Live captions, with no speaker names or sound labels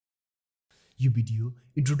यो भिडियो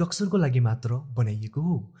इन्ट्रोडक्सनको लागि मात्र बनाइएको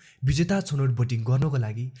हो। विजेता छनौट भोटिङ गर्नको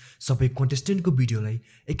लागि सबै कन्टेस्टेन्टको भिडियोलाई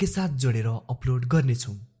एकैसाथ जोडेर अपलोड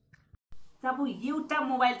गर्नेछौँ। जब एउटा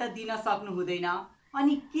मोबाइल त दिन सक्नु हुँदैन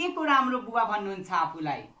अनि के को राम्रो बुवा भन्नुहुन्छ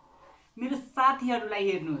आफूलाई। मेरो साथीहरूलाई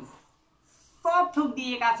हेर्नुस्, सब थोक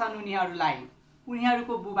दिएका छन्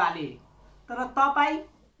उनीहरूको बुबाले, तर तपाई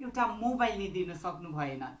एउटा मोबाइल नि दिन सक्नु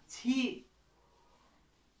भएन। छी,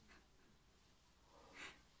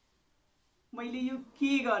 मैले यो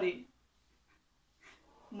के गरे?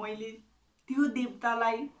 मैले त्यो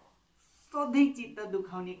देवतालाई सधैँ चित्त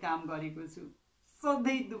दुखाउने काम गरेको छु,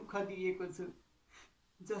 सधैँ दुःख दिएको छु,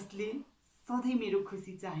 जसले सधैँ मेरो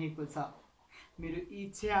खुसी चाहेको छ। मेरो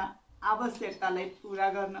इच्छा आवश्यकतालाई पूरा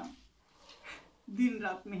गर्न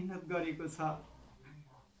दिनरात मेहनत गरेको छ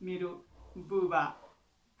मेरो बुबा।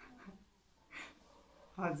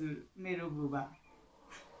 हजुर, मेरो बुबा।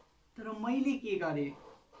 तर मैले के गरे?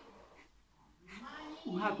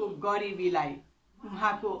 उहाँको गरिबीलाई,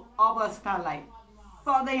 उहाँको अवस्थालाई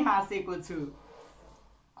सधैँ हाँसेको छु,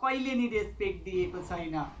 कहिले नि रेस्पेक्ट दिएको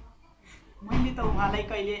छैन। मैले त उहाँलाई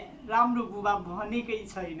कहिले राम्रो बुबा भनेकै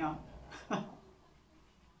छैन।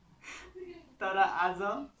 तर आज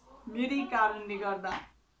मेरै कारणले गर्दा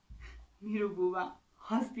मेरो बुबा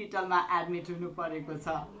हस्पिटलमा एडमिट हुनु परेको छ।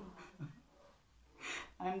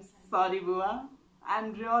 आई एम सरी बुबा, आई एम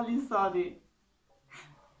रियली सरी।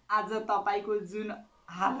 आज तपाईको जुन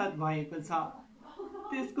हालत भएको छ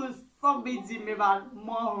त्यसको सबै जिम्मेवार म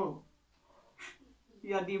हो।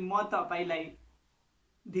 यदि म तपाईलाई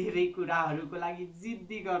धेरै कुराहरूको लागि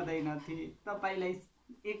जिद्दी गर्दैन थिए, तपाईलाई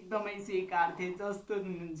एकदमै स्वीकार्थे जस्तो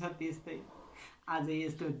हुनुहुन्छ त्यस्तै, आज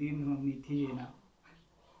यस्तो दिन हुने थिएन।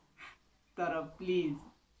 तर प्लिज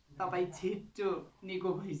तपाई छिट्टो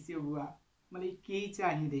निको भइस्यो बुवा। मलाई केही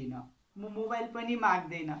चाहिँदैन, म मोबाइल पनि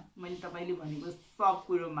माग्दैन। मैले तपाईले भनेको सब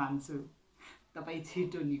कुरो मान्छु। तपाई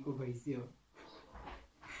छिटो निको भइस्यो।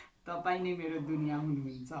 तपाई नै मेरो दुनिया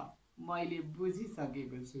हुनुहुन्छ, मैले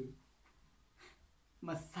बुझिसकेको छु।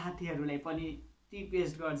 म साथीहरूलाई पनि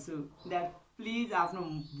रिक्वेस्ट गर्छु द्याट प्लिज आफ्नो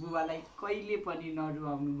बुबालाई कहिले पनि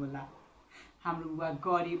नरुवाउनु होला। हाम्रो बुबा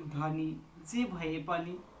गरिब धनी जे भए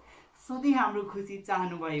पनि सधैँ हाम्रो खुसी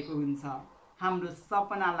चाहनु भएको हुन्छ। हाम्रो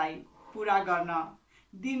सपनालाई पूरा गर्न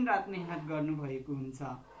दिनरात मेहनत गर्नु भएको हुन्छ।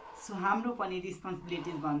 सो हाम्रो पनि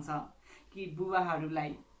रिस्पोन्सिबिलिटिज बन्छ कि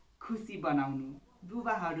बुबाहरूलाई खुसी बनाउनु,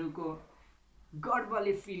 बुबाहरूको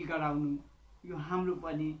गर्वले फिल गराउनु, यो हाम्रो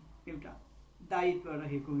पनि एउटा दायित्व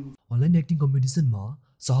रहेको हुन्छ। अनलाइन एक्टिङ कम्पिटिसनमा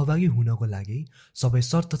सहभागी हुनको लागि सबै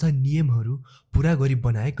शर्त तथा नियमहरू पुरा गरी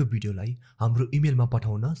बनाएको भिडियोलाई हाम्रो इमेलमा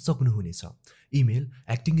पठाउन सक्नुहुनेछ। Email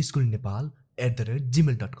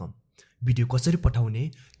actingschoolnepal@gmail.com। भिडियो कसरी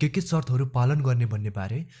पठाउने, के शर्तहरू पालन गर्ने भन्ने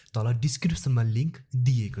बारे तल डिस्क्रिप्सनमा लिङ्क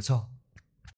दिएको छ।